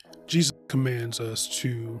Jesus commands us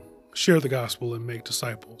to share the gospel and make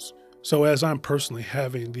disciples. So as I'm personally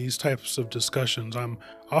having these types of discussions, I'm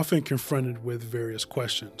often confronted with various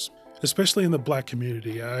questions. Especially in the Black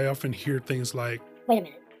community, I often hear things like, wait a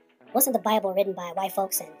minute, wasn't the Bible written by white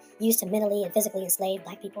folks and used to mentally and physically enslave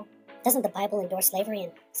Black people? Doesn't the Bible endorse slavery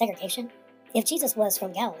and segregation? If Jesus was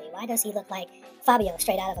from Galilee, why does he look like Fabio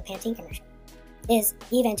straight out of a Pantene commercial? Is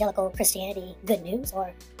evangelical Christianity good news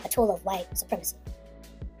or a tool of white supremacy?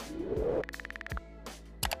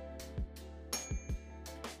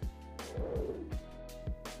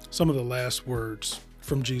 some of the last words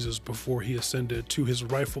from Jesus before he ascended to his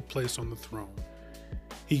rightful place on the throne.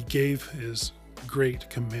 He gave his great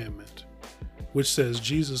commandment, which says,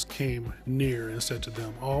 Jesus came near and said to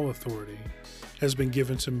them, all authority has been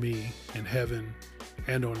given to me in heaven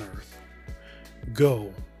and on earth.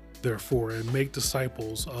 Go, therefore, and make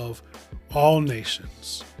disciples of all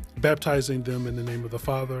nations, baptizing them in the name of the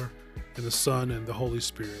Father and the Son and the Holy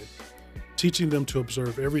Spirit, teaching them to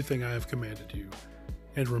observe everything I have commanded you.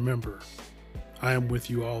 And remember, I am with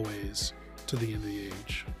you always to the end of the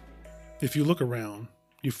age. If you look around,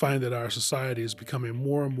 you find that our society is becoming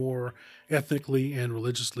more and more ethnically and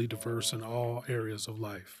religiously diverse in all areas of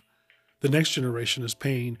life. The next generation is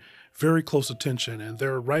paying very close attention, and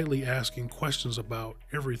they're rightly asking questions about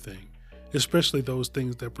everything, especially those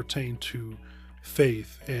things that pertain to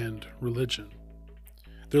faith and religion.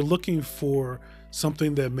 They're looking for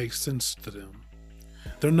something that makes sense to them.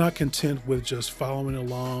 They're not content with just following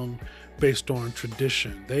along based on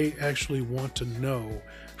tradition. They actually want to know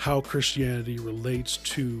how Christianity relates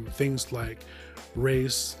to things like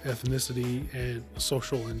race, ethnicity, and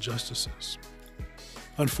social injustices.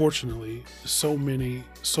 Unfortunately, so many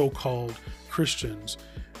so-called Christians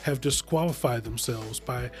have disqualified themselves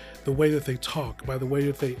by the way that they talk, by the way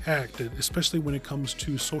that they act, especially when it comes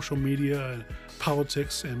to social media and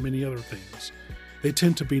politics and many other things. They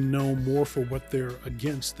tend to be known more for what they're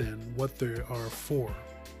against than what they are for.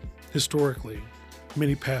 Historically,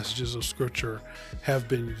 many passages of Scripture have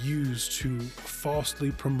been used to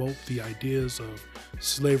falsely promote the ideas of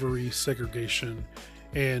slavery, segregation,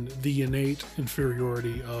 and the innate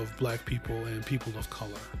inferiority of Black people and people of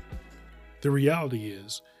color. The reality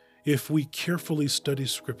is, if we carefully study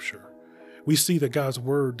Scripture, we see that God's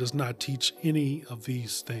Word does not teach any of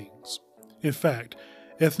these things. In fact,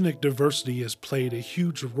 ethnic diversity has played a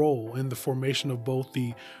huge role in the formation of both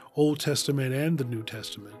the Old Testament and the New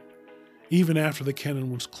Testament. Even after the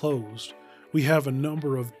canon was closed, we have a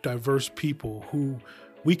number of diverse people who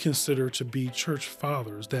we consider to be church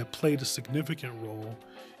fathers that played a significant role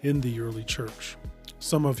in the early church.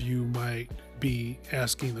 Some of you might be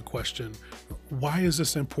asking the question, why is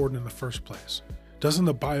this important in the first place? Doesn't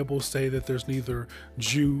the Bible say that there's neither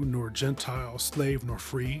Jew nor Gentile, slave nor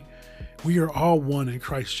free? We are all one in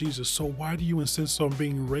Christ Jesus, so why do you insist on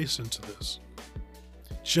being race into this?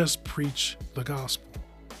 Just preach the gospel.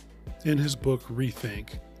 In his book,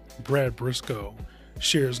 Rethink, Brad Briscoe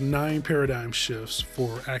shares 9 paradigm shifts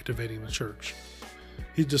for activating the church.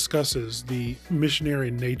 He discusses the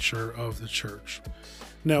missionary nature of the church.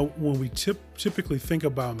 Now, when we typically think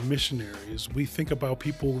about missionaries, we think about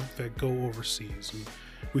people that go overseas, and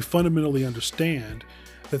we fundamentally understand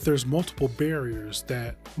that there's multiple barriers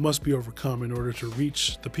that must be overcome in order to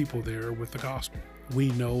reach the people there with the gospel. We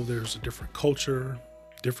know there's a different culture,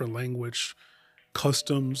 different language,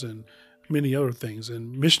 customs, and many other things.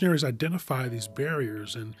 And missionaries identify these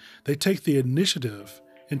barriers, and they take the initiative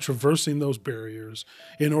in traversing those barriers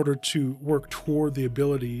in order to work toward the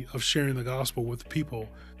ability of sharing the gospel with the people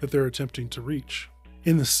that they're attempting to reach.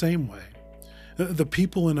 In the same way, the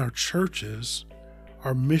people in our churches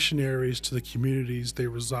are missionaries to the communities they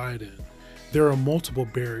reside in. There are multiple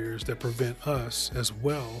barriers that prevent us as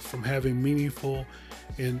well from having meaningful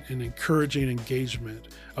and encouraging engagement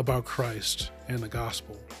about Christ and the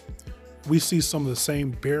gospel. We see some of the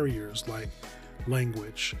same barriers like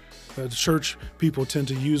language. The church people tend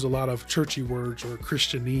to use a lot of churchy words or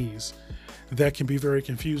Christianese that can be very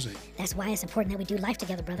confusing. That's why it's important that we do life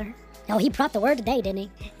together, brother. Oh, he brought the word today, didn't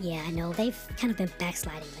he? Yeah, I know. They've kind of been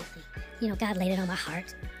backsliding lately. God laid it on my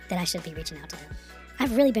heart that I should be reaching out to them.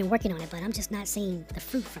 I've really been working on it, but I'm just not seeing the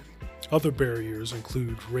fruit from it. Other barriers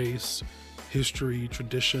include race, history,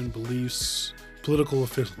 tradition, beliefs, political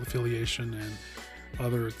affiliation, and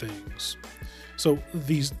other things. So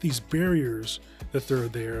these barriers that are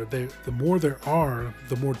there, the more there are,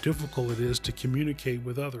 the more difficult it is to communicate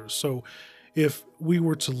with others. So if we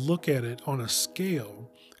were to look at it on a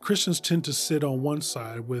scale, Christians tend to sit on one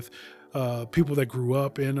side with people that grew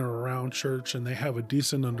up in or around church, and they have a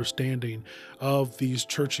decent understanding of these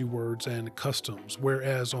churchy words and customs.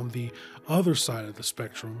 Whereas on the other side of the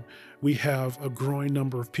spectrum, we have a growing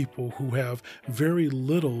number of people who have very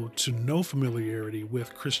little to no familiarity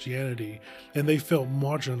with Christianity, and they felt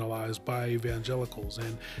marginalized by evangelicals,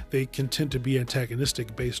 and they can tend to be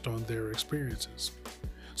antagonistic based on their experiences.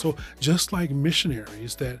 So just like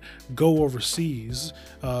missionaries that go overseas,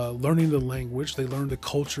 learning the language, they learn the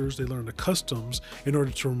cultures, they learn the customs in order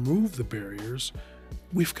to remove the barriers,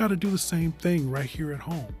 we've got to do the same thing right here at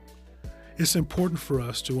home. It's important for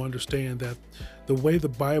us to understand that the way the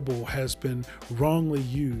Bible has been wrongly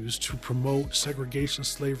used to promote segregation,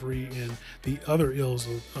 slavery, and the other ills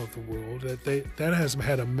of the world, that has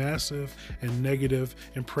had a massive and negative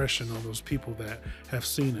impression on those people that have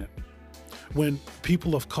seen it. When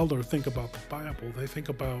people of color think about the Bible, they think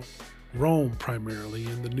about Rome primarily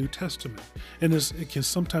in the New Testament. And it can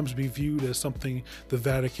sometimes be viewed as something the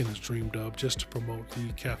Vatican has dreamed of just to promote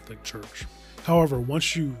the Catholic Church. However,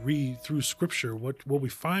 once you read through Scripture, what we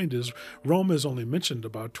find is Rome is only mentioned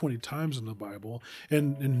about 20 times in the Bible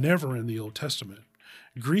and never in the Old Testament.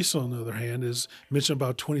 Greece, on the other hand, is mentioned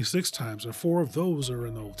about 26 times, and 4 of those are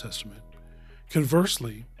in the Old Testament.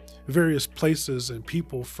 Conversely, various places and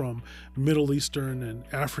people from Middle Eastern and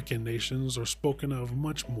African nations are spoken of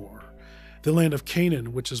much more. The land of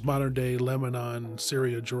Canaan, which is modern-day Lebanon,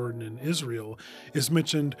 Syria, Jordan, and Israel, is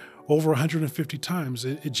mentioned over 150 times.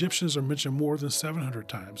 Egyptians are mentioned more than 700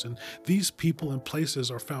 times. And these people and places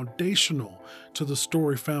are foundational to the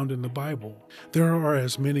story found in the Bible. There are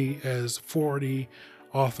as many as 40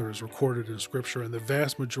 authors recorded in Scripture, and the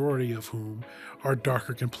vast majority of whom are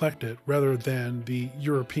darker complected rather than the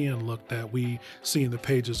European look that we see in the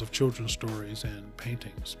pages of children's stories and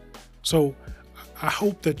paintings. So I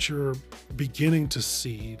hope that you're beginning to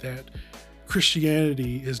see that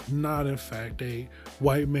Christianity is not, in fact, a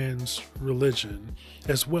white man's religion,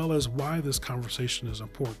 as well as why this conversation is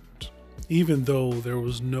important. Even though there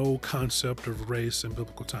was no concept of race in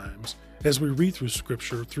biblical times, as we read through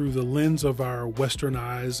Scripture through the lens of our Western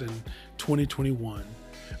eyes in 2021,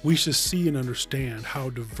 we should see and understand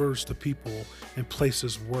how diverse the people and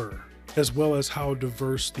places were, as well as how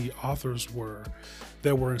diverse the authors were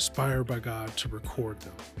that were inspired by God to record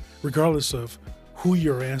them. Regardless of who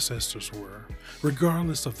your ancestors were,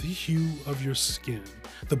 regardless of the hue of your skin,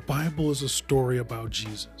 the Bible is a story about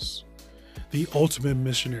Jesus, the ultimate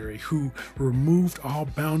missionary who removed all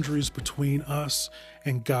boundaries between us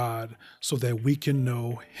and God so that we can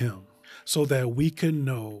know Him, so that we can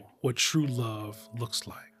know what true love looks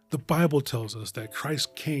like. The Bible tells us that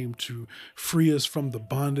Christ came to free us from the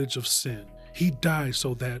bondage of sin. He died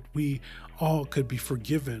so that we all could be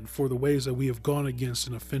forgiven for the ways that we have gone against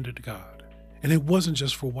and offended God. And it wasn't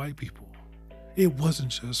just for white people. It wasn't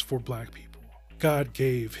just for black people. God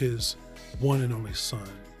gave His one and only Son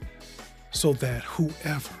so that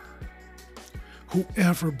whoever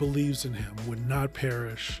believes in Him would not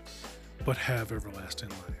perish, but have everlasting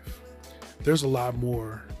life. There's a lot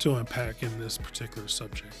more to unpack in this particular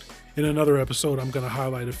subject. In another episode, I'm going to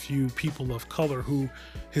highlight a few people of color who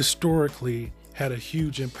historically had a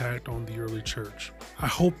huge impact on the early church. I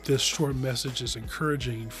hope this short message is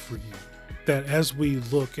encouraging for you, that as we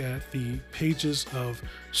look at the pages of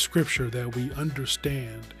Scripture, that we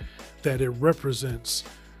understand that it represents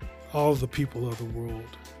all the people of the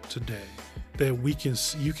world today, that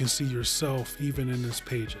you can see yourself even in its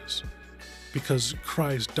pages, because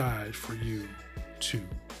Christ died for you too.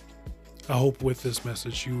 I hope with this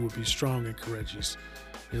message you will be strong and courageous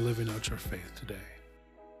in living out your faith today.